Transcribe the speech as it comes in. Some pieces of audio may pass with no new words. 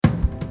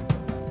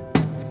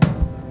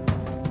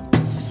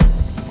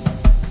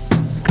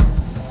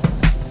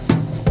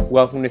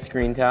Welcome to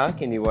Screen Talk,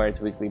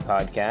 IndieWire's weekly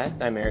podcast.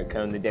 I'm Eric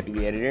Cohn, the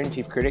deputy editor and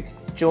chief critic,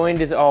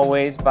 joined as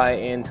always by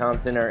Ann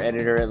Thompson, our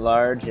editor at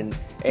large. And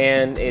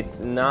it's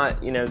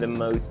not, the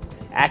most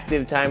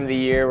active time of the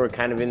year. We're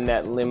kind of in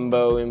that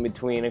limbo in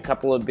between a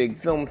couple of big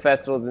film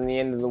festivals and the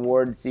end of the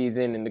award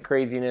season and the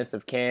craziness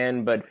of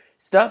Cannes. But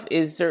stuff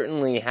is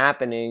certainly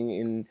happening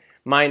in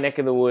my neck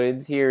of the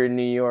woods here in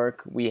New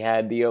York. We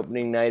had the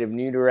opening night of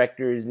new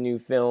directors, new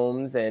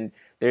films, and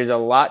there's a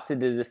lot to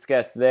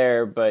discuss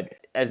there. But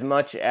as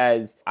much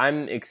as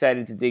I'm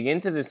excited to dig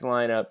into this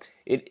lineup,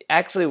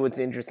 what's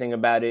interesting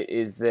about it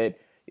is that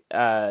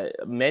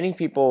many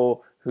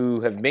people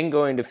who have been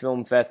going to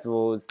film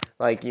festivals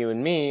like you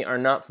and me are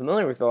not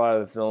familiar with a lot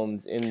of the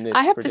films in this.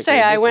 I have to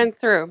say, I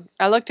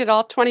looked at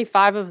all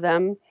 25 of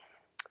them,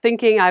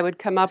 thinking I would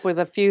come up with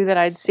a few that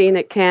I'd seen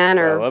at Cannes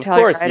or of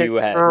course you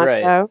had,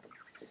 right?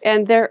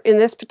 And they're in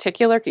this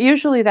particular.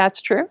 Usually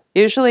that's true.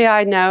 Usually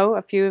I know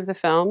a few of the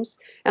films,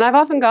 and I've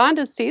often gone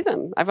to see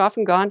them. I've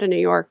often gone to New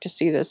York to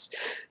see this,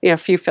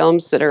 few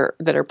films that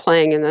are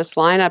playing in this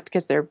lineup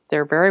because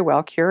they're very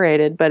well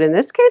curated. But in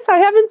this case, I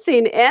haven't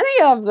seen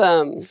any of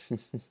them.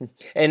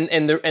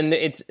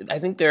 I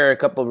think there are a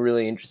couple of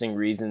really interesting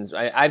reasons.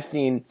 I've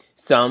seen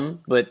some,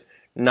 but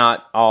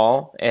not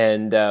all.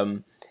 And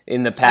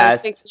in the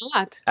past,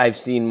 I've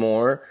seen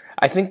more.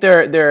 I think there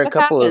are a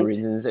couple of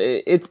reasons.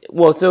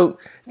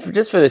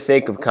 Just for the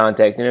sake of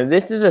context,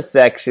 this is a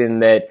section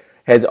that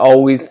has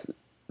always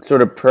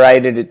sort of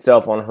prided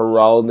itself on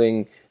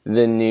heralding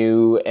the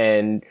new,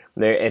 and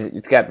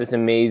it's got this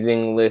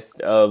amazing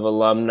list of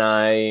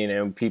alumni,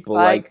 people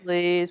Spike like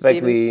Lee,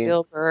 Spike Lee,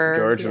 Spielberg,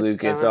 George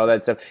Lucas, all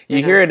that stuff.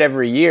 You hear it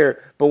every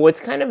year, but what's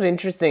kind of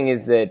interesting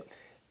is that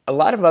a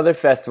lot of other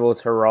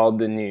festivals herald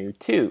the new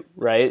too,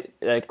 right?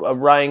 Like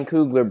Ryan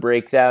Coogler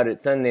breaks out at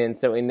Sundance,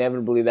 so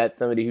inevitably that's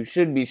somebody who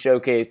should be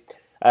showcased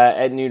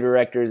at New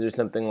Directors or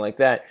something like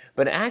that.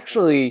 But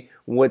actually,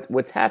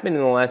 what's happened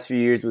in the last few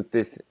years with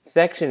this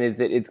section is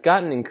that it's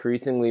gotten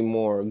increasingly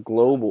more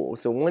global.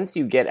 So once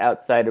you get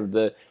outside of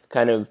the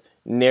kind of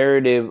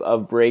narrative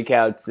of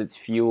breakouts that's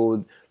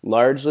fueled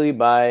largely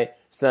by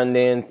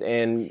Sundance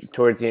and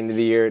towards the end of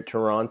the year at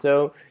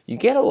Toronto, you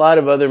get a lot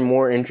of other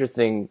more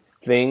interesting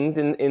things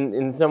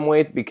in some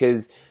ways,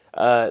 because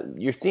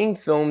you're seeing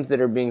films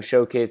that are being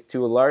showcased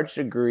to a large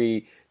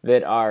degree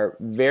that are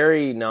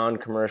very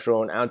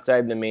non-commercial and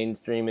outside the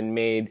mainstream and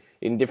made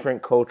in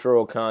different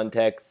cultural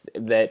contexts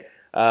that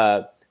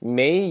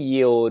may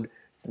yield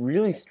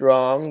really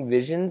strong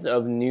visions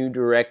of new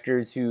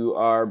directors who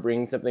are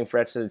bringing something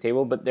fresh to the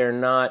table, but they're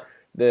not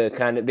they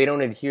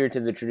don't adhere to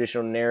the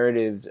traditional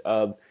narratives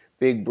of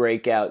big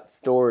breakout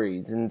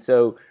stories. And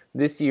so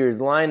this year's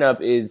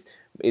lineup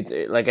it's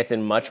like I said,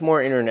 much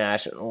more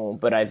international,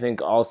 but I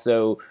think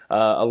also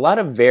a lot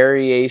of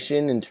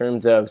variation in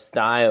terms of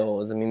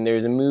styles. I mean,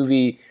 there's a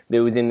movie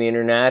that was in the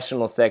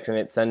international section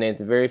at Sundance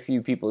that very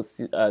few people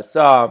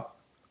saw,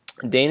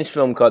 a Danish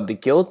film called The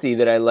Guilty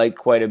that I liked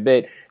quite a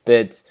bit.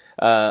 That's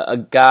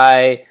a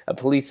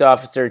police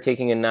officer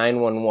taking a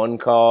 911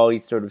 call.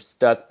 He's sort of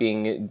stuck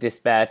being a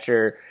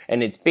dispatcher,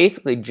 and it's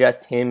basically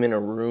just him in a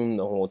room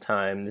the whole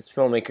time. This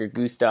filmmaker,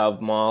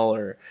 Gustav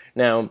Mahler.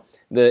 Now,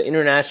 the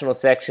international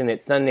section at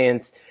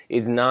Sundance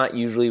is not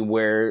usually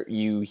where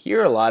you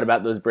hear a lot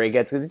about those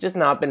breakouts because it's just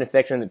not been a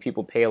section that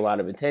people pay a lot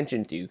of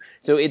attention to.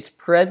 So its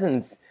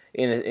presence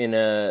in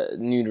a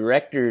new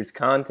director's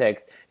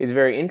context is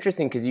very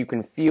interesting because you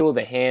can feel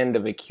the hand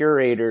of a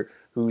curator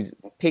who's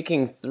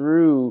picking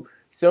through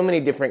so many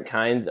different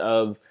kinds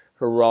of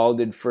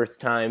heralded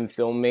first-time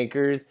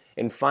filmmakers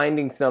and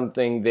finding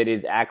something that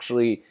is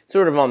actually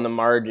sort of on the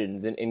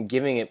margins and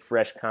giving it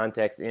fresh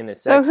context in a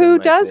section. So who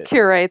like does this.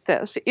 Curate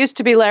this? It used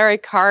to be Larry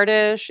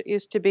Kardish. It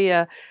used to be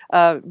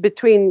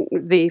between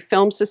the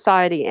Film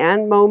Society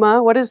and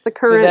MoMA. What is the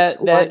current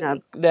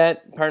lineup?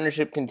 That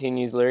partnership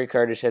continues. Larry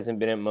Kardish hasn't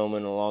been at MoMA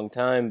in a long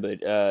time, but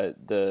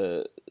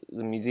the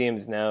museum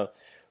is now...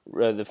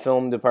 the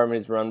film department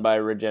is run by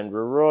Rajendra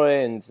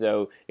Roy, and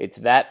so it's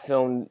that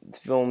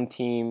film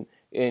team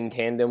in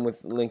tandem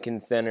with Lincoln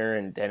Center,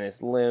 and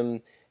Dennis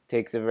Lim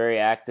takes a very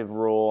active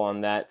role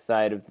on that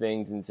side of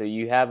things, and so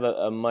you have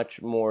a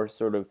much more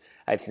sort of,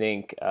 I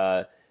think...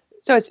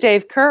 so it's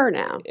Dave Kerr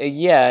now.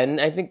 Yeah,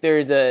 and I think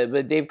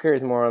but Dave Kerr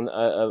is more on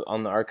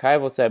the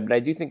archival side, but I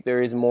do think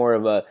there is more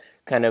of a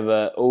kind of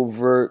a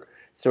overt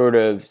sort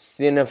of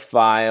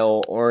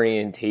cinephile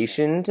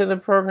orientation to the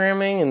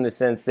programming, in the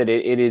sense that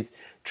it is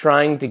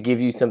trying to give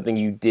you something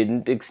you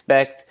didn't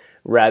expect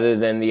rather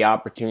than the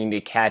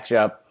opportunity to catch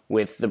up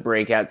with the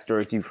breakout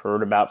stories you've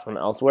heard about from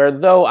elsewhere.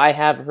 Though I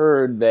have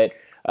heard that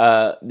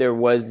there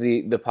was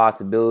the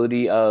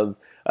possibility of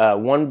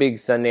one big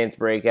Sundance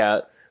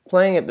breakout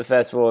playing at the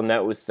festival, and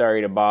that was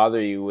Sorry to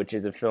Bother You, which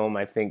is a film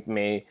I think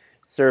may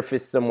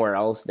surface somewhere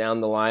else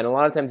down the line. A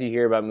lot of times you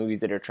hear about movies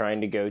that are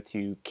trying to go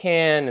to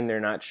Cannes and they're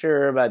not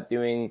sure about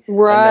doing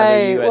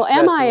another U.S.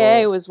 festival.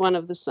 MIA was one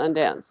of the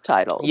Sundance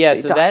titles. Yeah,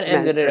 so that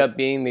ended up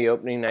being the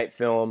opening night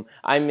film.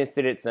 I missed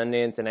it at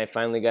Sundance, and I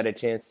finally got a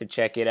chance to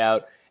check it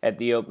out at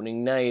the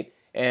opening night.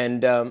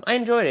 And I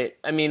enjoyed it.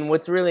 I mean,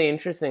 what's really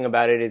interesting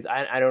about it is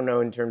I don't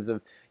know in terms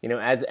of,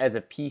 as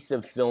a piece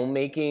of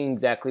filmmaking,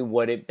 exactly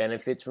what it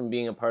benefits from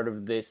being a part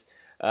of this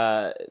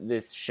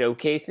this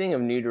showcasing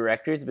of new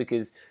directors,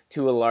 because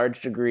to a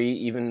large degree,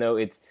 even though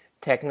it's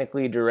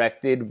technically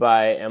directed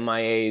by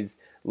MIA's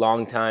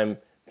longtime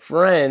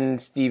friend,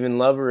 Stephen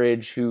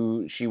Loveridge,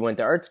 who she went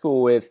to art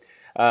school with,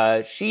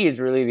 she is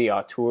really the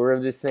auteur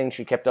of this thing.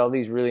 She kept all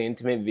these really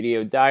intimate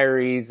video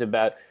diaries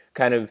about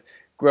kind of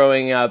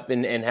growing up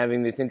and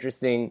having this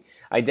interesting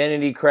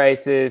identity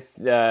crisis,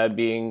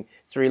 being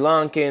Sri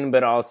Lankan,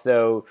 but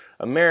also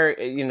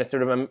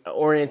sort of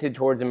oriented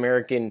towards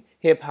American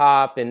hip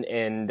hop,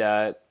 and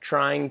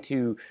trying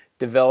to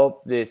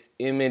develop this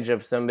image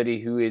of somebody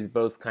who is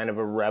both kind of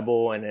a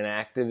rebel and an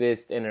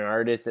activist and an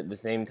artist at the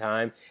same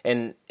time.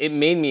 And it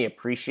made me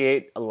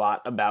appreciate a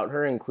lot about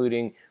her,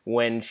 including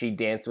when she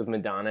danced with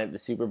Madonna at the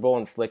Super Bowl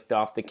and flicked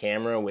off the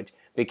camera, which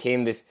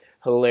became this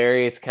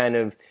hilarious kind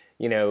of,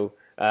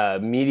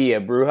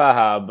 media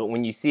brouhaha. But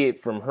when you see it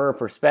from her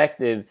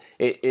perspective,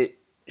 it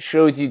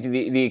shows you to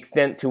the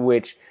extent to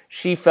which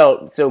she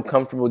felt so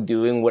comfortable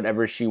doing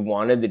whatever she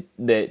wanted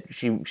that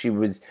she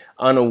was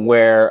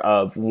unaware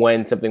of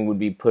when something would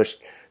be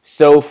pushed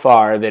so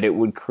far that it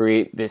would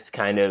create this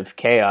kind of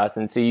chaos.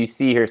 And so you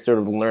see her sort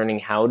of learning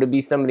how to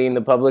be somebody in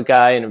the public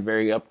eye in a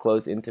very up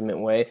close, intimate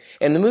way.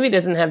 And the movie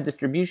doesn't have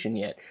distribution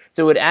yet.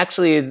 So it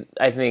actually is,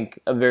 I think,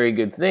 a very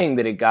good thing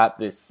that it got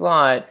this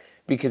slot,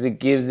 because it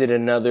gives it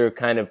another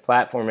kind of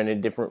platform and a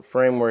different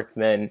framework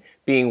than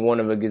being one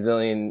of a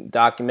gazillion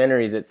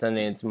documentaries that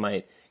Sundance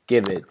might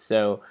give it.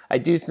 So I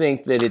do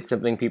think that it's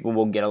something people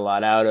will get a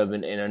lot out of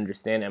and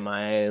understand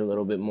MIA a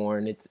little bit more.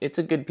 And it's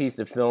a good piece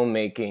of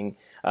filmmaking,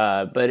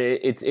 but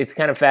it's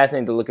kind of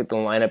fascinating to look at the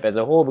lineup as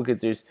a whole,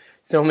 because there's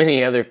so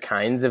many other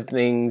kinds of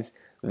things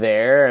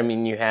there. I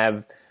mean, you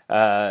have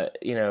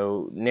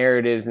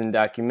narratives and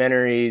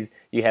documentaries.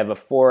 You have a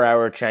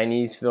 4-hour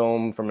Chinese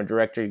film from a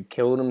director who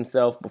killed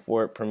himself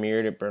before it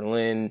premiered at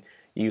Berlin.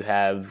 You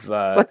have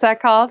what's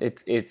that called?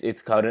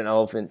 It's called An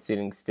Elephant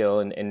Sitting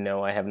Still, and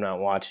no, I have not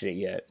watched it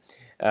yet.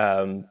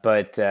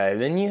 But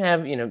then you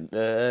have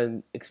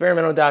the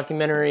experimental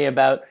documentary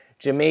about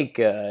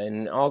Jamaica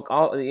and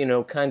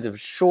all kinds of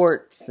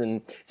shorts,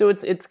 and so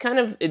it's kind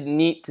of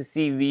neat to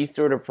see these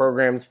sort of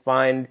programs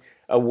find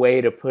a way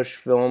to push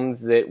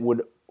films that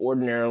would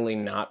ordinarily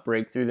not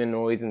break through the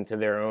noise into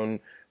their own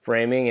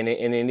framing, and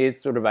it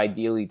is sort of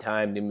ideally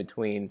timed in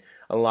between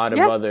a lot of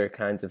other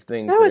kinds of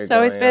things. No, it's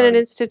always been an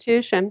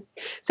institution.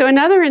 So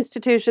another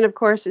institution, of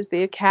course, is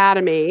the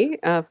Academy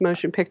of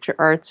Motion Picture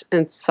Arts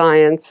and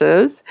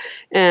Sciences.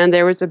 And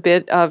there was a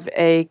bit of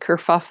a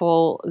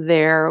kerfuffle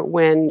there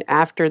when,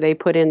 after they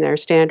put in their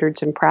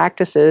standards and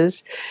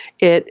practices,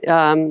 it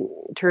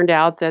turned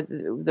out that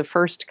the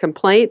first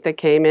complaint that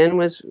came in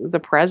was the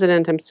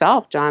president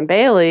himself, John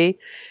Bailey.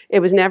 It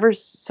was never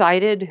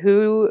cited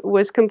who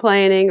was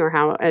complaining or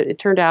how. It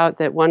turned out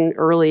that one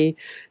early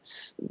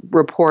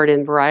report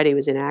in Variety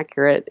was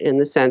inaccurate in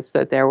the sense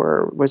that there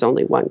was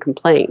only one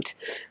complaint.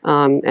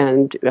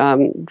 And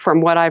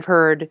from what I've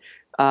heard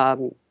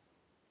on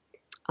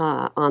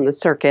the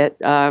circuit,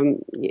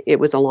 it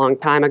was a long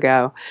time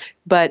ago.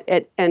 But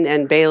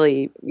and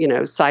Bailey,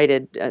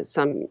 cited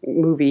some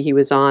movie he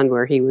was on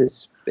where he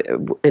was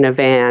in a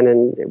van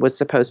and was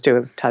supposed to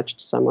have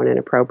touched someone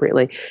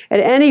inappropriately.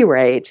 At any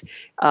rate,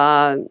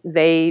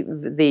 the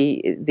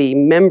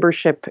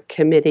membership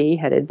committee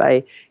headed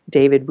by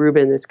David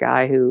Rubin, this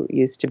guy who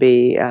used to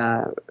be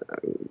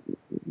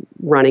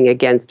running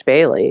against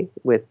Bailey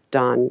with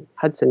Don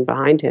Hudson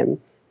behind him,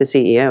 the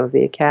CEO of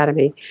the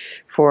Academy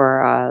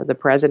for the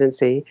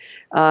presidency,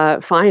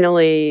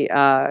 finally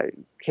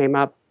came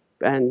up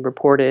and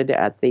reported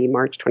at the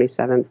March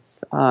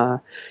 27th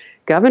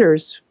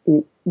governor's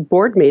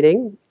board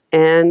meeting,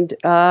 and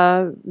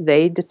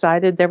they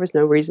decided there was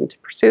no reason to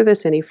pursue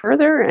this any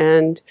further,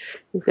 and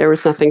there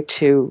was nothing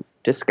to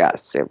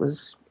discuss.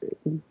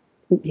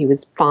 He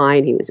was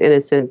fine, he was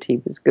innocent, he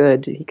was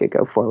good, he could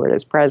go forward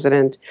as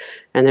president,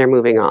 and they're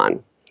moving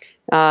on.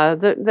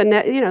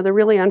 The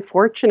really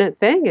unfortunate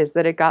thing is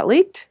that it got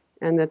leaked,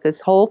 and that this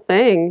whole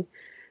thing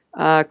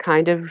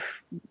kind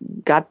of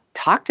got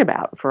talked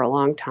about for a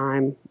long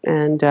time.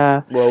 And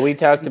well, we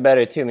talked about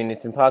it too. I mean,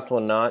 it's impossible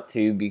not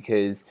to,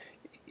 because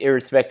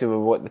irrespective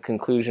of what the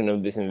conclusion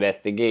of this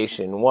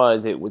investigation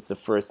was, it was the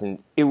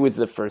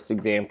first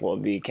example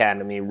of the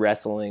Academy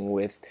wrestling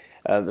with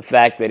the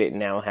fact that it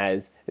now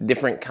has a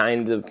different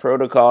kind of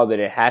protocol, that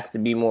it has to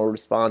be more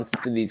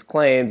responsive to these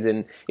claims,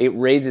 and it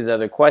raises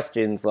other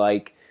questions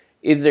like,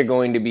 is there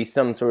going to be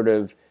some sort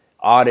of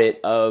audit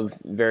of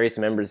various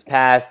members'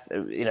 past?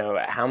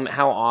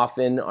 How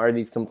often are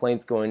these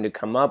complaints going to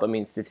come up? I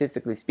mean,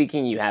 statistically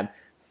speaking, you have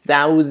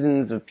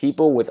thousands of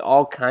people with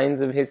all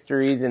kinds of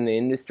histories in the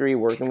industry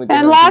working with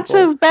and lots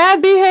people. Of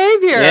bad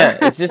behavior. Yeah,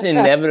 it's just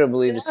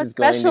inevitably this is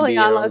going to be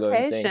on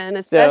location,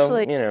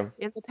 especially in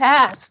the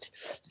past.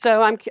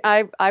 So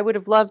I would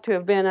have loved to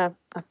have been a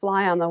a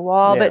fly on the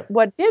wall. Yeah. But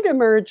what did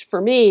emerge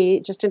for me,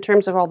 just in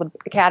terms of all the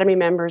Academy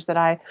members that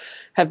I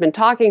have been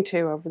talking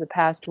to over the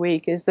past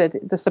week, is that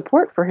the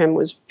support for him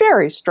was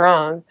very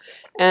strong.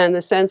 And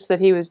the sense that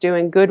he was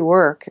doing good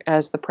work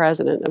as the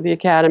president of the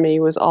Academy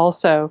was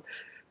also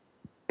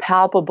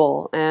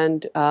palpable.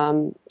 And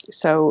I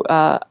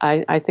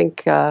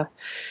think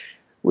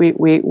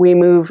we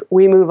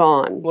move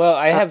on. Well,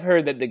 I have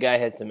heard that the guy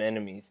has some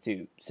enemies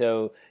too,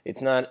 so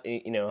it's not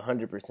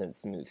 100%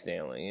 smooth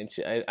sailing.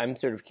 I'm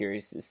sort of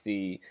curious to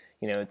see.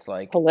 It's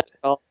like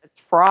Political. It's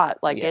fraught,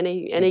 like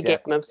any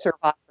exactly. game of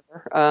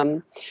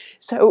Survivor.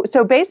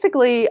 So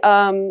basically,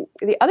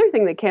 the other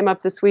thing that came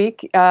up this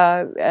week, you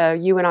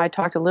and I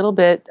talked a little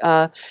bit.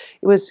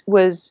 Was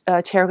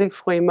Thierry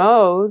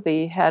Frémaux,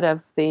 the head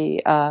of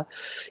the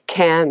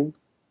Cannes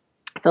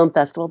Film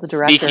Festival, the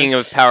director. Speaking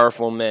of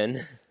powerful men.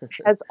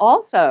 Has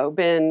also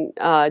been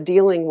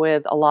dealing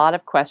with a lot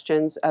of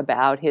questions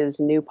about his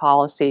new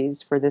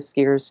policies for this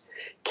year's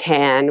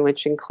Cannes,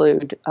 which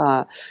include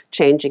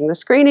changing the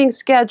screening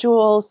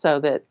schedule so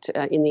that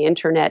in the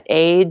internet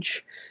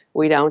age,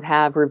 we don't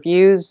have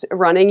reviews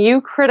running. You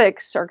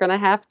critics are going to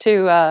have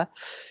to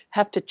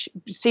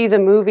see the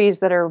movies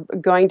that are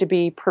going to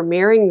be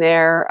premiering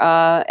there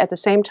at the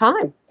same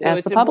time as the public. So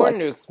it's important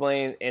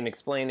to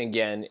explain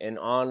again and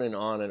on and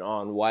on and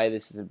on why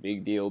this is a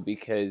big deal,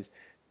 because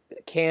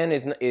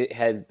Cannes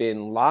has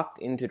been locked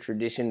into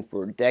tradition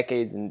for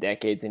decades and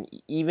decades, and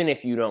even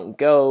if you don't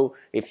go,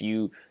 if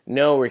you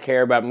know or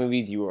care about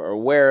movies, you are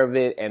aware of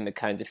it and the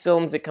kinds of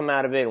films that come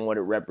out of it and what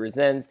it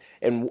represents,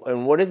 and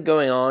what is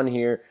going on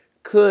here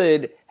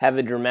could have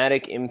a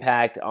dramatic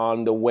impact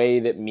on the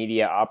way that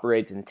media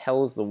operates and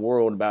tells the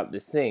world about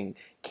this thing.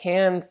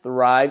 Cannes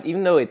thrives,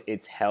 even though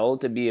it's hell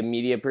to be a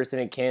media person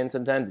at Cannes.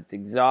 Sometimes it's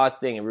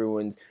exhausting,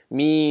 everyone's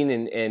mean,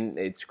 and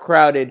it's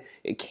crowded.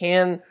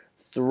 Cannes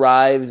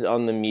thrives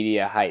on the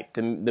media hype.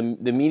 The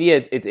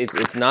media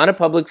it's not a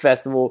public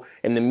festival,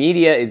 and the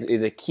media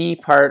is a key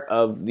part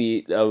of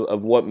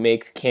what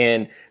makes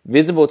Cannes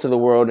visible to the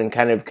world and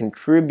kind of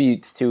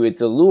contributes to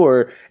its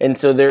allure. And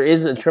so there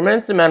is a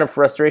tremendous amount of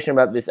frustration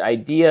about this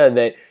idea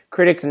that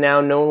critics now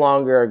no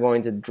longer are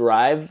going to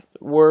drive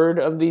word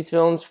of these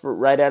films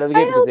right out of the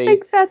gate. I don't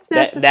think that's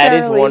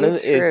necessarily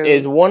true.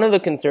 Is one of the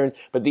concerns,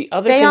 but the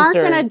other they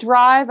concern, aren't going to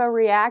drive a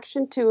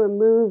reaction to a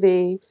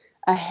movie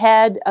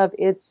ahead of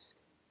its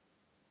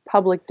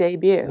public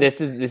debut.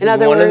 This is one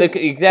words, of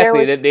the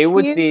exactly that they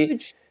would see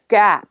huge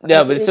gap.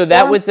 No, but so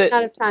that was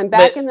amount of time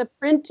back in the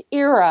print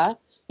era.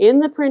 In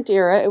the print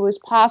era, it was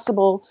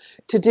possible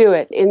to do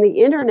it. In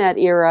the internet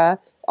era,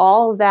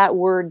 all of that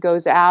word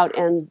goes out,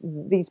 and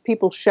these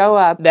people show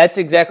up. That's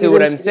exactly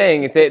what I'm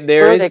saying.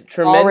 There is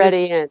tremendous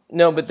already in.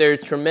 No, but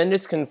there's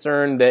tremendous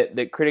concern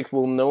that critics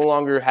will no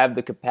longer have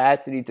the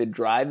capacity to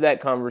drive that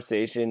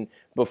conversation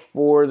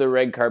before the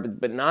red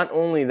carpet. But not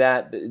only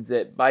that, but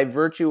that by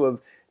virtue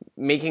of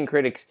making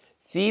critics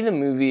see the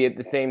movie at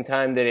the same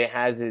time that it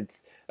has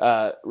its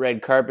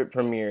red carpet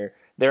premiere,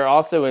 they're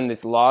also in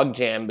this log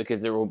jam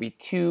because there will be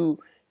two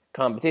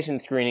competition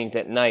screenings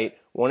at night,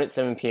 one at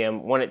 7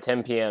 p.m., one at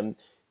 10 p.m.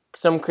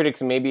 Some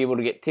critics may be able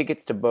to get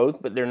tickets to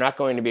both, but they're not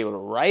going to be able to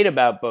write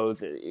about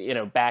both,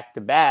 back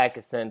to back,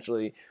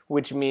 essentially,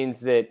 which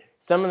means that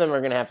some of them are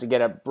going to have to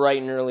get up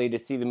bright and early to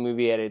see the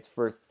movie at its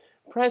first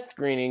press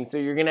screening. So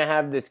you're going to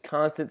have this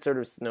constant sort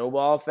of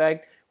snowball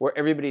effect where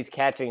everybody's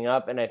catching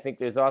up. And I think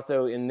there's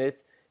also, in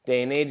this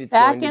day and age, it's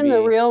back going to in be...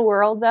 the real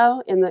world,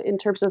 though, in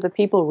terms of the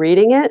people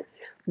reading it,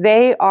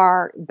 they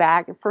are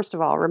back. First of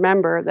all,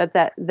 remember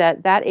that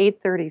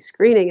 8:30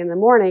 screening in the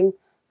morning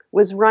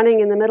was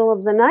running in the middle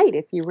of the night.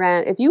 If you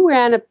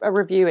ran a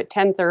review at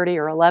 10:30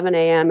 or 11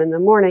 a.m. in the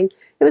morning,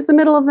 it was the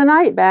middle of the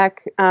night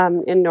back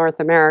in North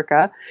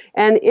America.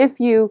 And if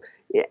you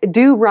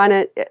do run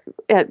it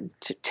at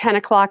 10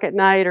 o'clock at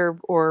night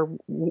or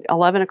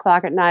 11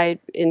 o'clock at night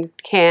in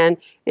Cannes,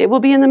 it will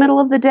be in the middle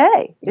of the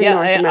day.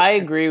 I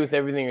agree with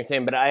everything you're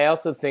saying, but I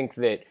also think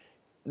that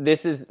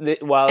this is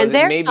while and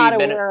they're it may not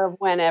be aware of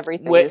when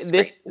everything is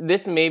screened.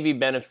 This may be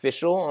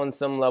beneficial on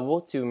some level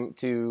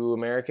to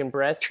American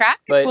press. Traffic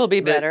will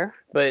be better.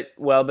 But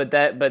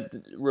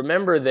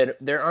remember that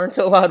there aren't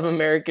a lot of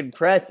American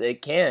press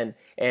at Cannes,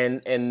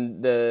 and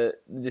the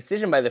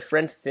decision by the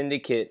French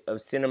Syndicate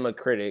of Cinema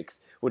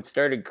Critics, which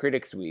started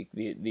Critics Week,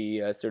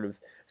 the sort of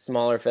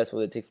smaller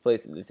festival that takes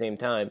place at the same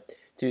time,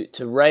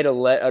 to write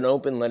an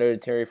open letter to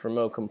Thierry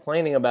Frémaux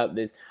complaining about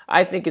this,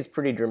 I think is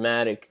pretty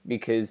dramatic,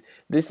 because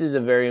this is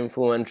a very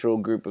influential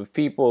group of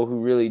people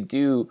who really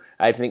do,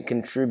 I think,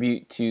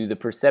 contribute to the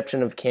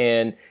perception of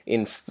Cannes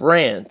in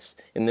France,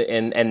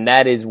 and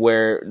that is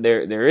where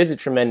there is a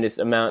tremendous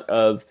amount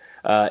of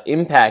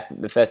impact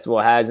that the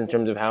festival has in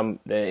terms of how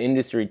the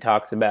industry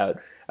talks about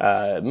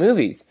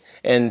movies.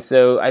 And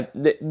so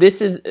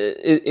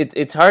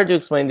it's hard to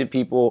explain to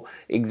people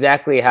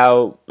exactly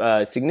how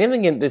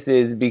significant this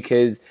is,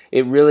 because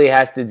it really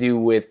has to do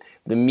with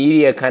the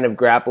media kind of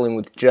grappling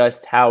with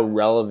just how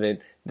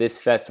relevant this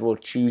festival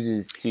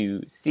chooses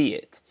to see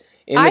it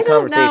in the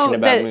conversation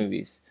about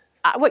movies.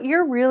 what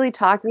you're really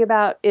talking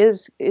about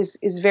is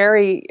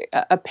very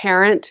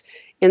apparent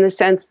in the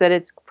sense that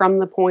it's from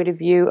the point of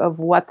view of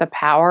what the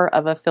power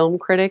of a film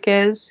critic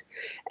is.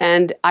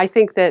 And I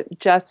think that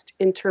just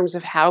in terms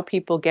of how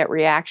people get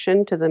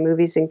reaction to the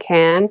movies in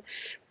Cannes,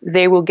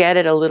 they will get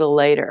it a little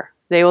later.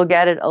 They will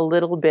get it a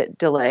little bit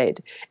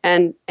delayed.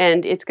 And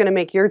it's going to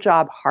make your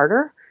job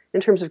harder in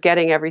terms of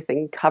getting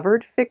everything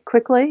covered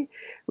quickly.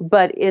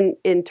 But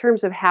in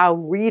terms of how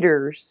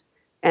readers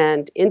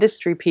and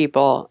industry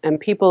people and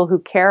people who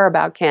care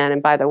about Cannes,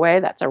 and by the way,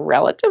 that's a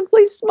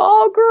relatively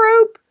small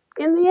group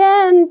in the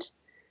end.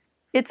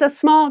 It's a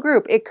small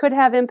group. It could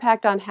have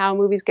impact on how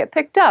movies get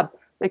picked up.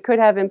 It could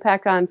have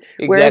impact on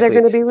where they're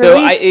going to be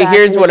released. So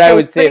here's what I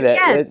would say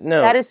that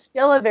no, that is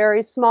still a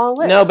very small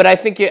list. No, but I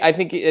think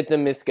it's a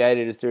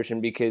misguided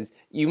assertion, because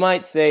you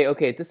might say,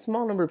 okay, it's a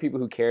small number of people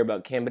who care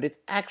about Cannes, but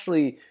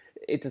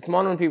it's a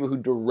small number of people who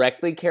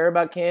directly care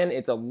about Cannes.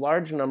 It's a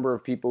large number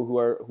of people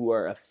who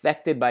are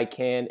affected by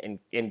Cannes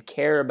and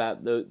care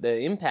about the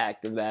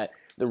impact of that,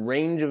 the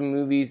range of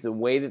movies, the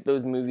way that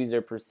those movies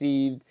are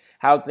perceived,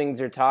 how things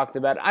are talked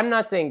about. I'm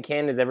not saying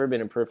Cannes has ever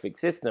been a perfect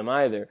system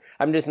either.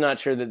 I'm just not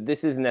sure that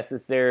this is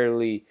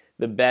necessarily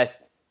the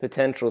best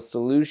potential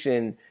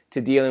solution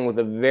to dealing with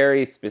a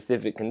very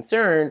specific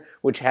concern,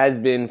 which has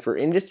been for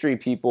industry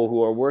people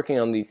who are working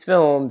on these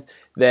films,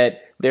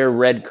 that their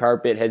red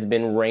carpet has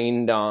been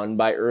rained on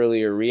by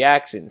earlier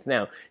reactions.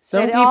 Now,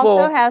 it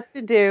also has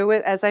to do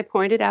with, as I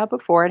pointed out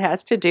before, it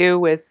has to do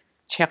with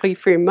Thierry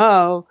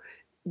Frémaux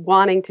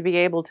wanting to be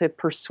able to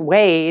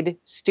persuade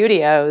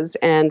studios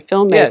and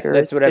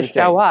filmmakers to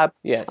show up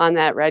on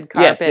that red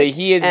carpet. Yes, so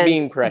he is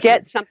being pressured.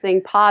 Get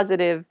something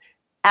positive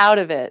out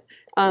of it.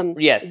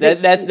 Yes,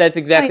 that's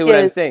exactly what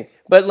I'm saying.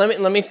 But let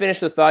me finish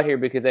the thought here,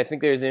 because I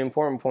think there's an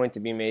important point to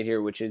be made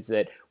here, which is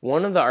that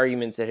one of the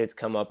arguments that has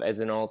come up as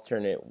an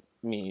alternate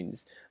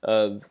means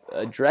of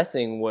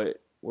addressing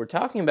what we're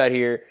talking about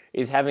here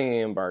is having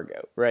an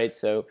embargo, right?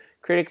 So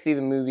critics see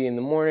the movie in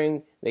the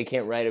morning, they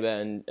can't write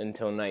about it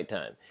until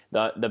nighttime.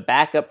 The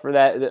backup for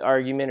that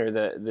argument, or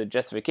the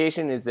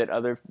justification, is that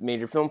other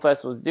major film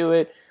festivals do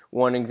it.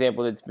 One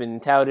example that's been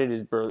touted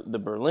is the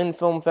Berlin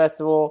Film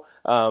Festival.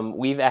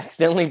 We've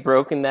accidentally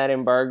broken that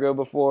embargo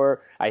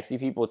before. I see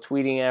people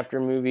tweeting after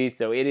movies,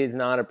 so it is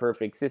not a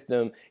perfect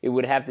system. It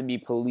would have to be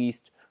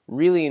policed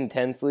really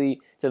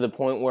intensely, to the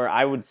point where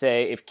I would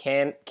say if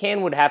Cannes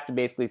would have to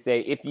basically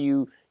say, if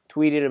you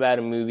tweeted about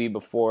a movie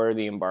before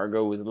the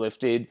embargo was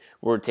lifted,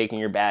 we're taking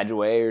your badge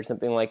away or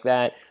something like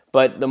that.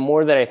 But the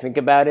more that I think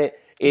about it,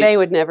 they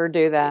would never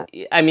do that.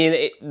 I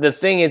mean, the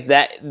thing is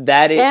that and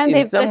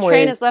the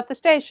train has left the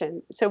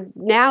station, so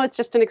now it's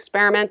just an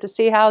experiment to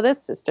see how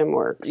this system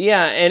works.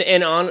 Yeah,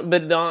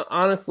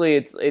 honestly,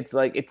 it's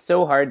like it's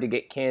so hard to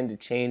get Cannes to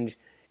change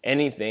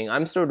anything.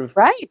 I'm sort of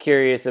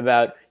curious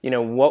about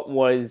what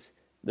was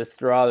the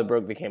straw that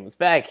broke the camel's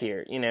back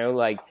here.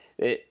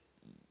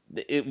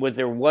 Was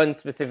there one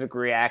specific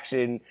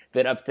reaction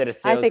that upset a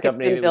sales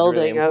company that was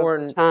really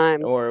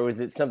important, or was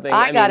it something?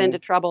 I got into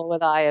trouble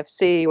with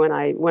IFC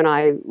when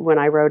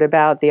I wrote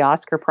about the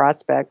Oscar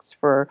prospects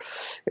for,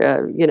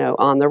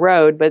 On the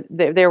Road, but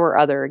there were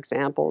other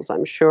examples,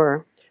 I'm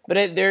sure.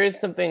 But there is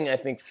something I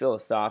think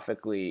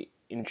philosophically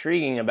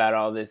intriguing about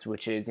all this,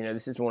 which is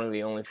this is one of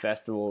the only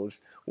festivals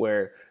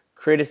where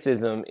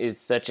criticism is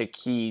such a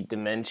key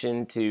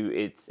dimension to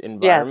its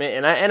environment. Yes.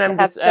 And I'm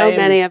just so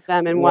many of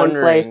them in one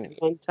place at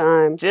one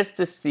time. Just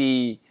to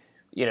see,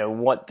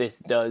 what this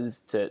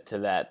does to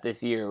that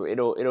this year,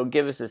 it'll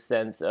give us a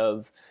sense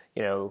of,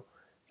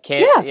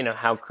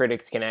 how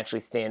critics can actually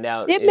stand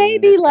out. It may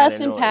be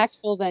less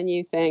impactful than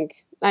you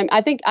think.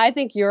 I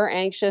think you're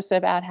anxious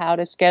about how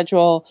to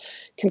schedule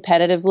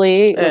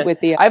competitively with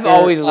the. I've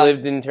always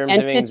lived in terms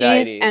of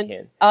anxiety,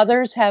 and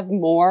others have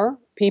more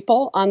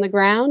people on the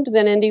ground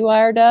than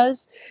IndieWire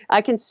does.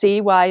 I can see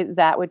why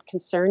that would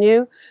concern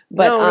you,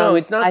 but no,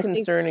 it's not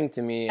concerning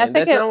to me.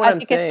 That's not what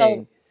I'm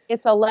saying.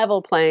 It's a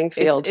level playing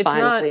field.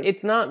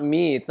 It's not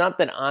me. It's not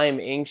that I'm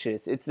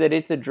anxious. It's that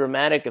it's a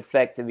dramatic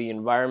effect to the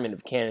environment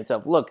of Cannes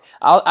itself. Look,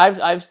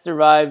 I've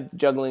survived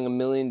juggling a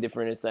million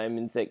different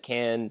assignments at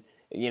Cannes.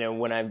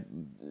 When I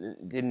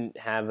didn't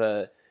have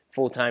a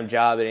full-time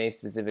job at any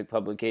specific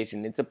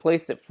publication. It's a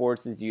place that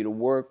forces you to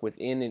work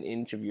within an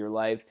inch of your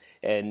life,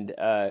 and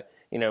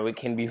it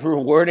can be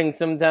rewarding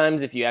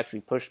sometimes if you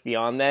actually push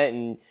beyond that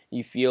and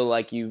you feel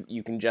like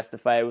you can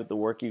justify it with the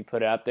work you've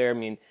put out there. I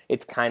mean,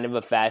 it's kind of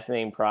a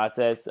fascinating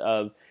process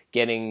of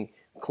getting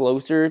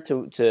closer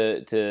to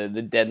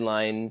the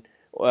deadline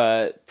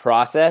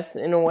process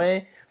in a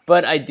way.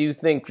 But I do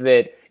think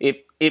that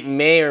it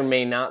may or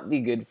may not be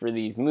good for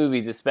these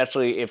movies,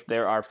 especially if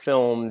there are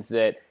films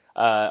that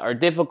are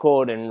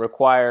difficult and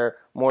require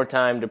more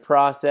time to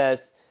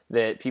process,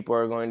 that people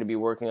are going to be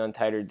working on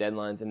tighter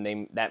deadlines,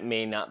 and that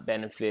may not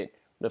benefit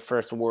the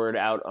first word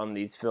out on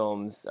these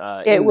films.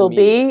 It will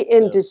be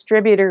in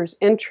distributors'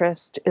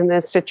 interest in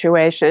this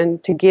situation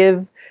to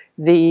give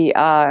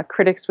the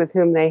critics with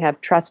whom they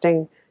have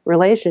trusting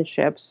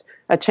relationships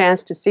a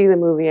chance to see the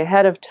movie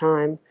ahead of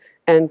time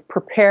and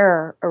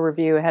prepare a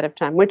review ahead of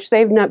time, which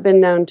they've not been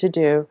known to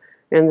do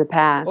in the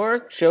past.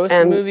 Or show us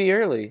the And movie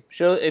early.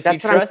 Show if you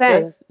that's what I'm trust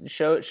saying. us.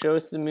 Show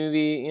us the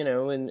movie. In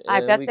I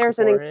a bet week there's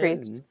an beforehand.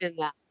 increase in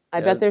that. I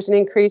Yeah. bet there's an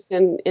increase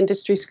in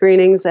industry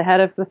screenings ahead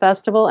of the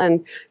festival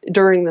and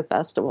during the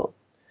festival.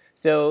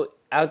 So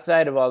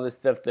outside of all this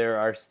stuff, there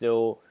are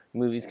still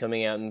movies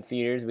coming out in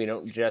theaters. We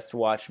don't just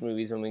watch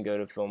movies when we go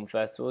to film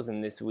festivals.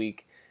 And this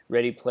week,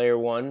 Ready Player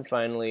One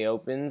finally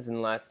opens. And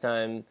last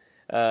time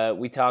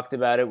we talked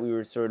about it, we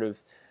were sort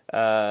of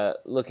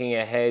looking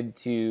ahead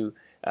to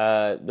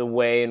the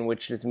way in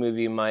which this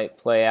movie might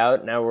play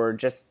out. Now we're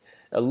just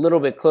a little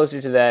bit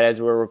closer to that as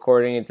we're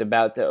recording. It's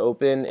about to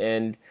open,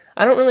 and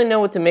I don't really know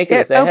what to make of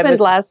this. It opened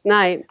last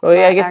night. Well,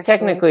 yeah, I guess actually.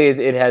 Technically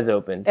it has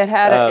opened. It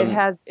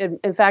had.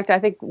 In fact, I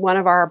think one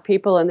of our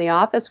people in the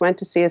office went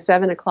to see a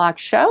 7:00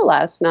 show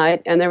last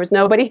night, and there was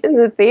nobody in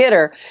the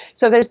theater.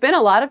 So there's been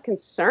a lot of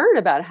concern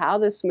about how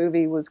this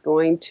movie was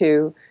going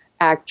to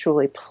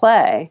actually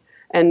play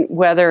and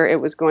whether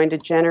it was going to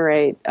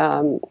generate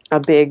a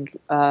big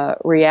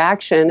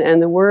reaction.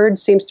 And the word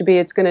seems to be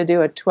it's going to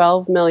do a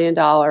 $12 million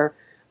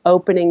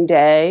opening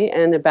day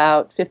and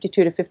about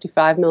 52 to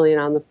 55 million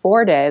on the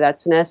 4-day.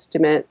 That's an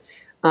estimate.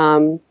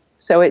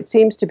 So it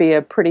seems to be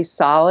a pretty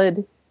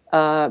solid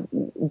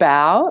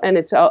bow, and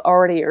it's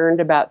already earned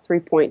about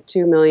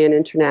 3.2 million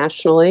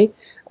internationally.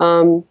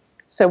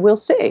 So we'll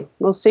see.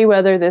 We'll see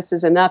whether this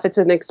is enough. It's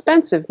an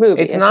expensive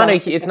movie. It's not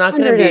going to be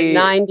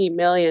 $190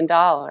 million.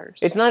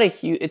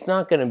 It's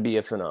not going to be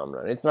a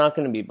phenomenon. It's not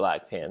going to be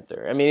Black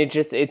Panther. I mean,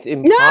 it's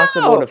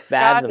impossible to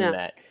fathom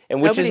that.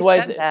 And which Nobody is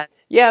why said that.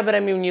 Yeah, but I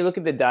mean, when you look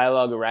at the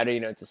dialogue around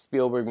it, it's a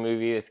Spielberg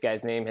movie. This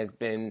guy's name has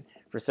been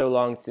for so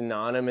long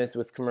synonymous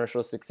with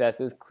commercial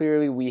successes.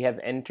 Clearly, we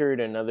have entered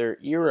another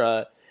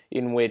era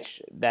in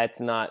which that's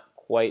not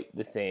quite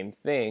the same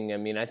thing. I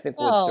mean, I think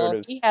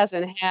he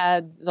hasn't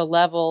had the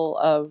level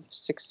of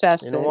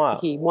success that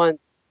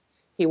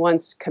he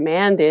once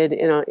commanded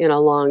in a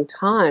long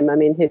time. I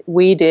mean,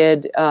 we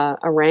did a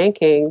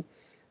ranking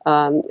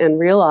and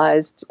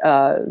realized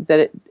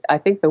that I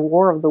think The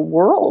War of the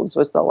Worlds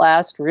was the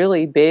last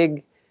really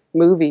big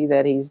movie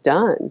that he's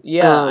done.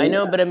 Yeah, I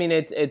know, but I mean,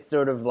 it's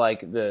sort of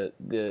like there's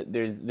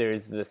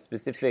the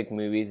specific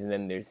movies, and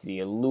then there's the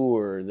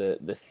allure,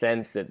 the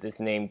sense that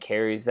this name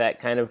carries that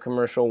kind of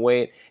commercial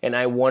weight, and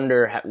I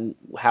wonder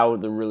how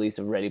the release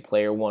of Ready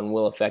Player One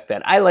will affect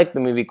that. I like the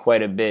movie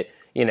quite a bit.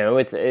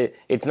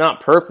 It's not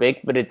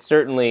perfect, but it's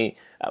certainly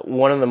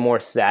one of the more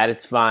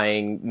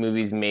satisfying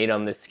movies made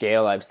on this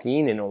scale I've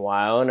seen in a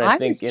while. And I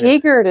think was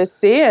eager to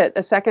see it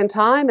a second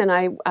time, and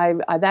I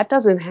that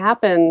doesn't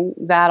happen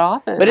that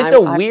often. But it's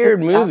a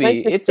weird movie. I'd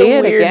like to It's see a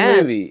it weird again.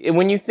 movie. And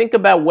when you think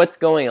about what's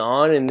going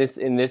on in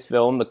this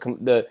film,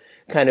 the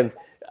kind of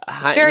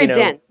it's very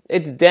dense.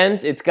 It's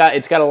dense. It's got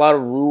a lot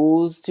of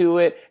rules to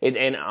it,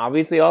 and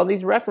obviously all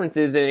these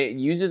references, and it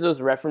uses those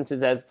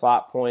references as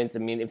plot points. I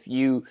mean, if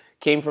you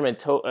came from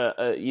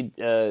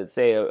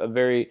a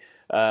very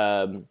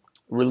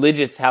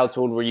religious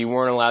household where you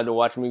weren't allowed to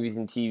watch movies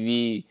and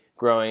TV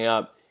growing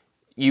up,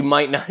 you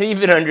might not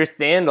even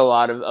understand a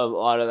lot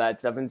of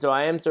that stuff. And so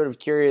I am sort of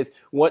curious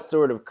what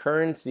sort of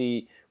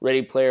currency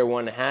Ready Player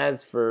One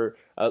has for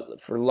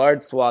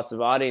large swaths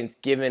of audience,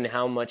 given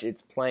how much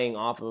it's playing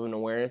off of an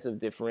awareness of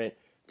different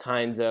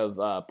kinds of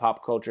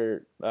pop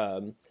culture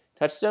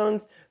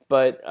touchstones.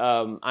 But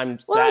I'm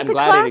it's glad a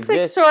classic it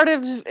exists. sort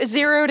of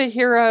zero to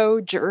hero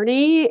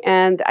journey,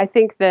 and I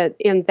think that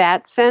in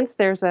that sense,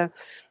 there's a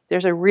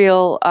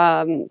real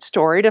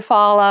story to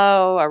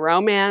follow, a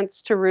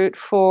romance to root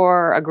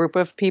for, a group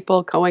of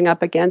people going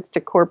up against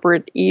a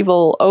corporate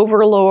evil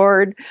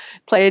overlord,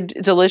 played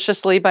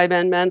deliciously by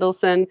Ben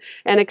Mendelsohn,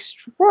 and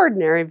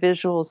extraordinary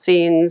visual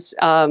scenes,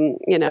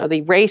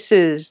 the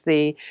races,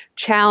 the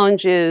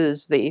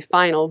challenges, the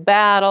final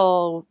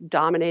battle,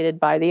 dominated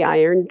by the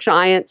Iron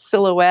Giant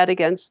silhouette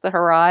against the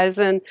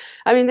horizon.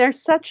 I mean,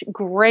 there's such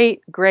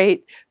great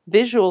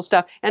visual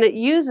stuff, and it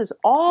uses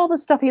all the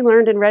stuff he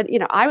learned in Red.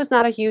 I was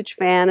not a huge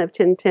fan of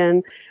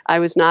Tintin. I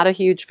was not a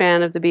huge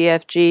fan of the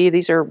BFG.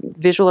 These are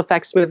visual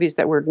effects movies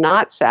that were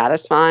not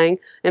satisfying.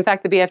 In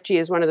fact, the BFG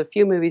is one of the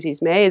few movies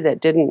he's made that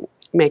didn't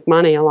make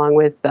money, along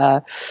with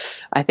I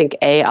think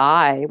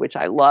AI, which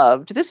I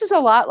loved. This is a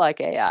lot like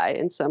AI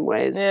in some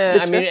ways. Yeah,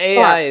 I mean,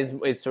 AI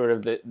is sort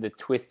of the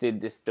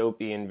twisted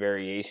dystopian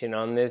variation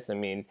on this. I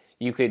mean,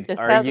 you could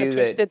argue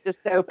that it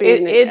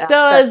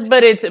does,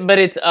 but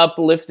it's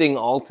uplifting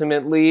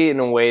ultimately in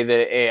a way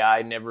that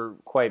AI never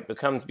quite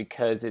becomes,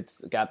 because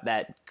it's got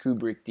that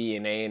Kubrick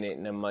DNA in it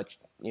in a much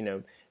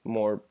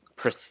more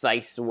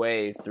precise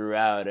way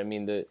throughout. I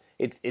mean,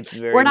 it's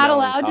very. We're not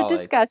allowed to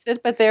discuss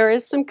it, but there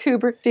is some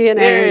Kubrick DNA.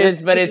 There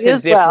is, but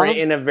it's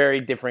in a very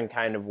different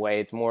kind of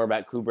way. It's more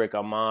about Kubrick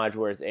homage,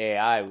 whereas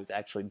AI was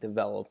actually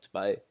developed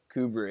by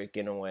Kubrick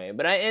in a way.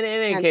 But in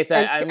any case,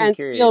 I'm curious.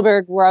 And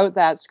Spielberg wrote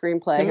that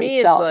screenplay himself. To me,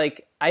 it's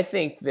like, I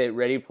think that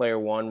Ready Player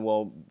One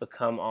will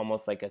become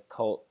almost like a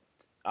cult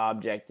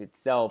object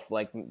itself,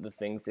 like the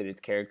things that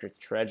its characters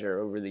treasure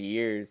over the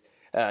years.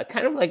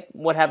 kind of like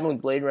what happened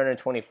with Blade Runner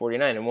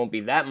 2049. It won't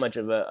be that much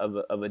of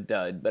a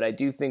dud, but I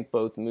do think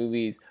both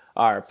movies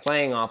are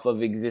playing off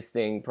of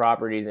existing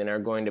properties and are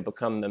going to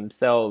become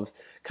themselves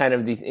kind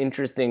of these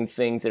interesting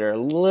things that are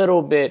a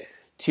little bit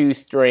too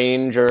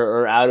strange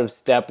or out of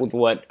step with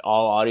what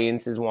all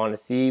audiences want to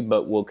see,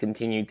 but will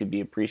continue to be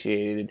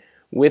appreciated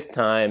with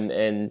time.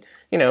 And,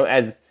 you know,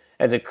 as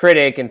a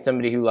critic and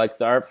somebody who likes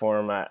the art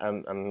form,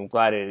 I'm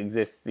glad it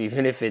exists,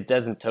 even if it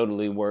doesn't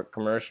totally work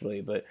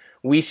commercially. But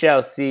we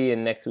shall see,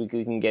 and next week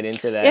we can get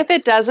into that. If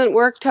it doesn't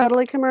work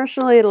totally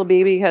commercially, it'll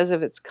be because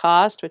of its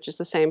cost, which is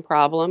the same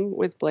problem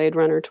with Blade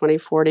Runner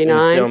 2049.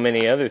 And so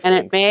many other things. And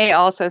it may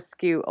also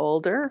skew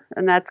older,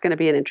 and that's going to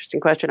be an interesting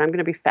question. I'm going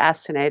to be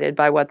fascinated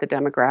by what the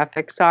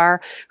demographics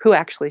are, who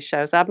actually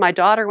shows up. My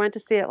daughter went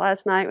to see it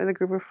last night with a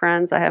group of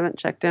friends. I haven't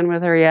checked in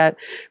with her yet,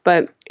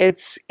 but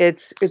it's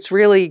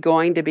really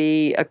going to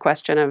be a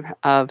question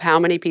of how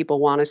many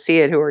people want to see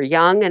it who are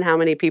young and how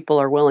many people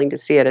are willing to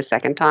see it a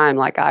second time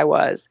like I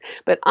was.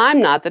 But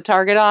I'm not the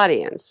target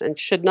audience and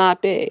should not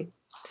be.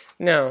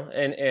 No,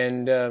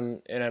 and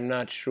I'm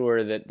not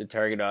sure that the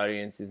target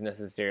audience is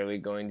necessarily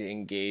going to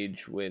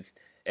engage with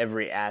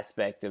every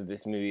aspect of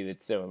this movie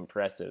that's so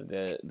impressive.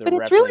 But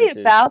it's really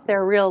about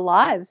their real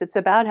lives. It's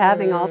about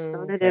having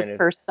alternative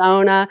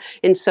persona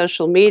in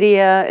social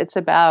media. It's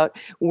about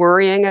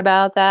worrying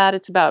about that.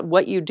 It's about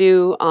what you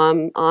do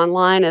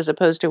online as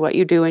opposed to what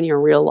you do in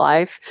your real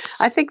life.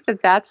 I think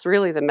that that's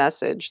really the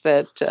message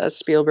that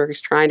Spielberg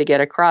is trying to get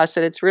across,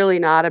 that it's really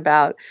not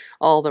about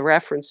all the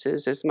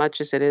references as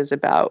much as it is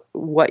about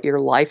what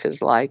your life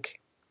is like.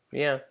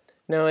 Yeah.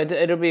 No,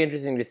 it'll be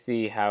interesting to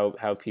see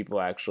how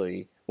people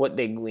actually, what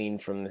they glean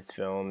from this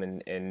film,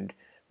 and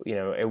you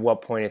know, at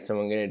what point is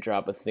someone going to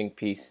drop a think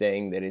piece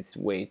saying that it's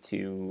way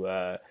too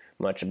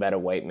much about a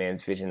white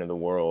man's vision of the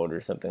world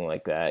or something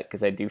like that?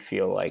 Because I do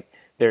feel like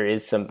there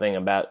is something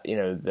about, you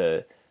know,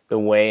 the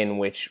way in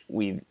which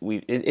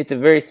it's a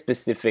very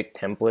specific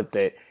template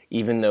that,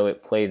 even though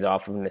it plays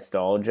off of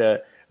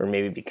nostalgia, or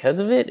maybe because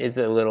of it, is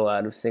a little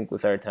out of sync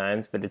with our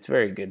times, but it's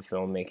very good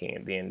filmmaking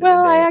at the end of the day.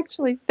 Well, I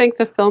actually think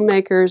the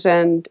filmmakers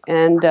and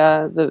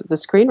the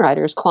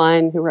screenwriters,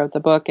 Klein, who wrote the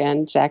book,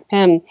 and Zach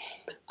Penn,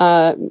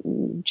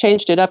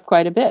 changed it up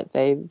quite a bit.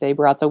 They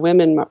brought the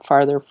women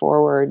farther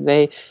forward.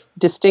 They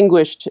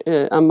distinguished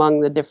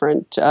among the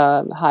different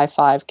high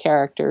five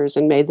characters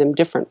and made them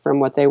different from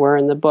what they were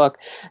in the book.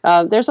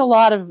 There's a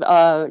lot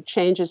of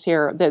changes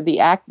here.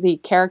 The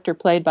character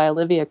played by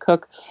Olivia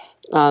Cooke,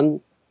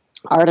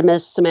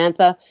 Artemis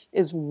Samantha,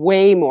 is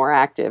way more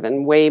active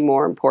and way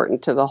more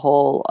important to the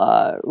whole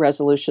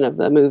resolution of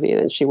the movie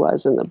than she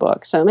was in the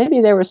book. So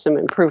maybe there were some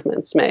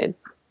improvements made.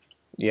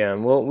 Yeah,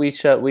 well, we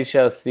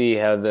shall see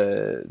how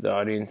the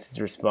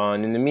audiences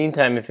respond. In the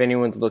meantime, if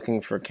anyone's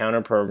looking for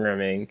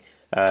counter-programming,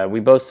 we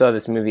both saw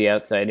this movie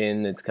Outside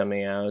In that's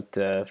coming out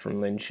from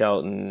Lynn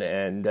Shelton,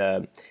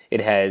 and it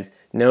has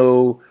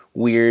no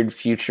weird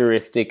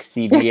futuristic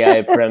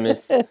CGI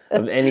premise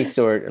of any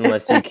sort,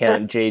 unless you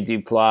count Jay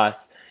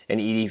Duplass and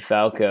Edie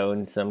Falco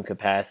in some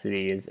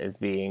capacity as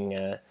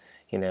being,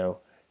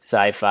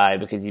 sci-fi,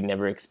 because you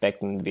never expect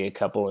them to be a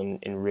couple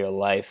in real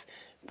life.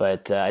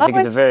 But I think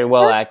it's a very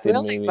well-acted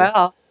movie.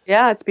 Well.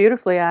 Yeah, it's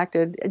beautifully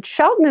acted.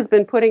 Shelton has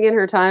been putting in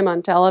her time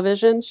on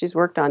television. She's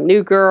worked on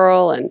New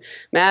Girl, and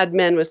Mad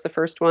Men was the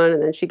first one,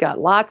 and then she got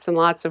lots and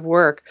lots of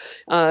work.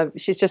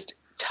 She's just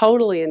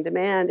totally in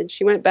demand, and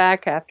she went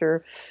back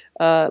after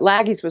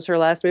Laggies was her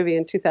last movie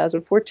in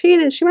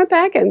 2014, and she went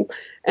back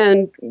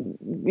and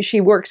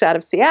she works out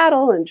of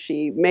Seattle, and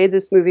she made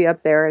this movie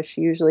up there as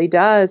she usually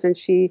does, and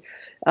she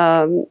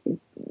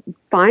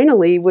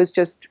finally was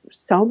just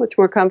so much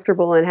more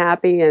comfortable and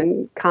happy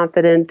and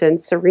confident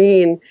and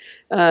serene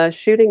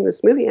shooting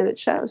this movie, and it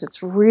shows.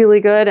 It's really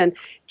good. And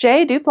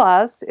Jay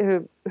Duplass,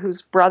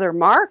 whose brother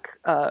Mark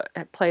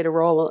played a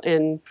role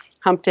in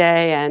Hump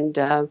Day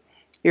and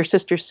Your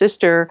Sister's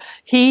Sister,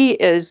 he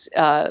is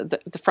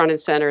the front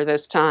and center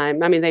this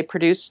time. I mean, they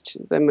produced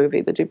the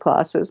movie, the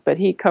Duplasses, but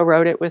he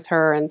co-wrote it with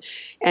her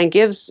and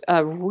gives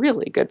a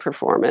really good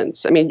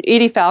performance. I mean,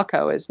 Edie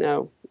Falco is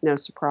no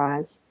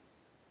surprise.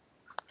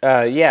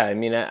 Yeah, I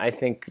mean, I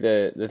think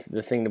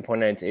the thing to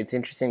point out, it's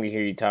interesting to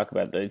hear you talk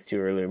about those two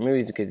earlier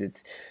movies, because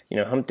it's,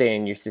 Hump Day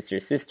and Your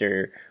Sister's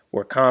Sister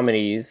were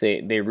comedies.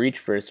 They reach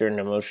for a certain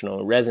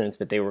emotional resonance,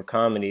 but they were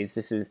comedies.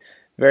 This is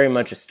very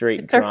much a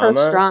straight drama. Her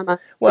first drama.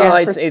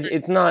 Well, yeah,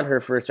 it's not her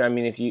first. I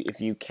mean, if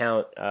you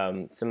count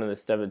some of the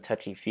stuff with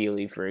Touchy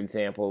Feely, for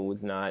example,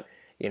 was not,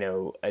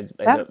 as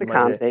that was a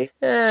comedy.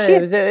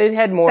 It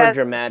had more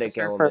dramatic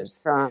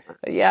elements.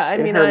 Yeah, I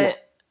mean,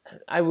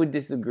 I would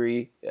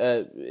disagree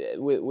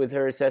with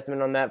her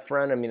assessment on that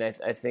front. I mean,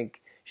 I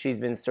think she's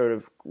been sort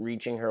of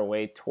reaching her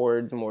way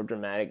towards more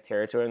dramatic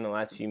territory in the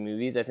last few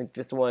movies. I think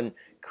this one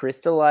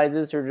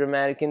crystallizes her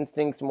dramatic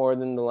instincts more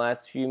than the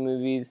last few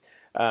movies.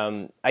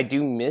 I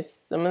do miss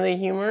some of the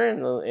humor,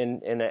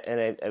 and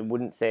I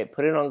wouldn't say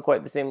put it on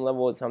quite the same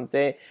level as Hump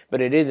Day,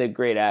 but it is a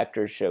great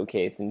actor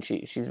showcase, and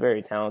she's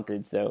very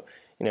talented. So,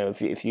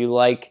 if you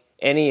like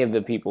any of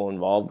the people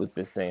involved with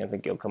this thing, I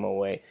think you'll come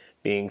away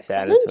being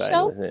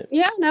satisfied with it.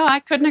 Yeah, no, I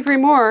couldn't agree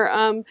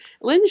more.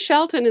 Lynn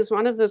Shelton is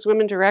one of those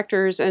women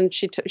directors, and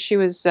she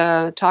was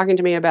talking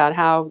to me about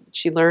how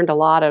she learned a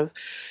lot of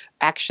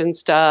action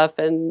stuff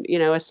and, you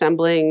know,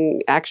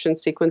 assembling action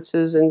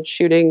sequences and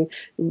shooting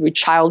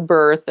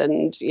childbirth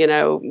and, you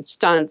know,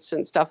 stunts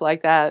and stuff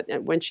like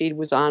that when she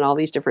was on all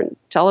these different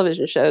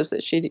television shows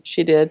that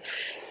she did.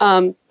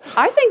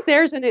 I think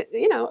there's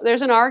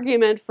an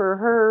argument for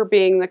her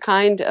being the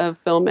kind of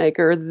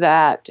filmmaker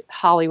that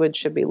Hollywood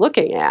should be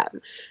looking at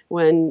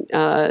when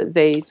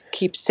they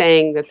keep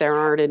saying that there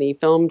aren't any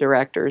film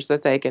directors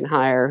that they can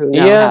hire who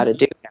know how to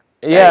do it.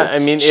 Yeah, I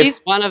mean, she's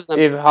one of them.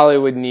 If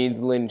Hollywood needs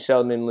Lynn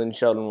Shelton and Lynn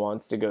Shelton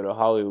wants to go to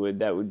Hollywood,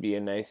 that would be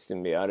a nice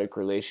symbiotic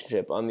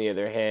relationship. On the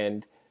other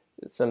hand,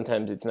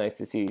 sometimes it's nice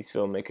to see these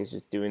filmmakers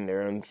just doing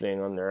their own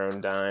thing on their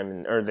own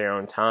dime or their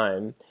own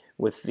time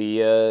with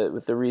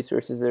the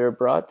resources that are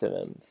brought to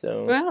them.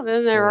 So well,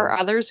 then there are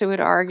others who would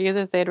argue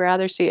that they'd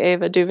rather see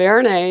Ava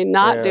DuVernay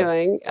not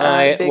doing big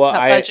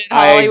budget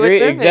Hollywood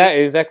movies. I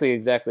agree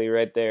exactly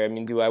right there. I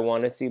mean, do I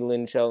want to see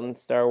Lynn Shelton's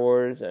Star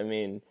Wars? I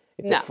mean,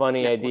 it's a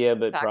funny idea,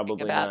 but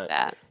probably not.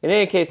 That. In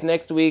any case,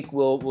 next week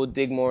we'll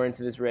dig more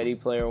into this Ready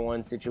Player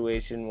One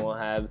situation. We'll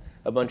have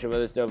a bunch of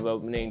other stuff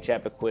opening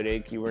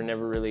Chappaquiddick. You were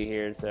never really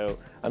here, so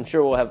I'm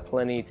sure we'll have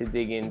plenty to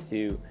dig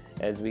into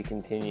as we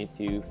continue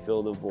to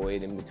fill the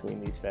void in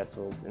between these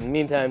festivals. In the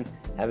meantime,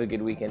 have a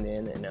good weekend,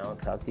 and I'll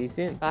talk to you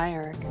soon. Bye,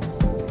 Eric.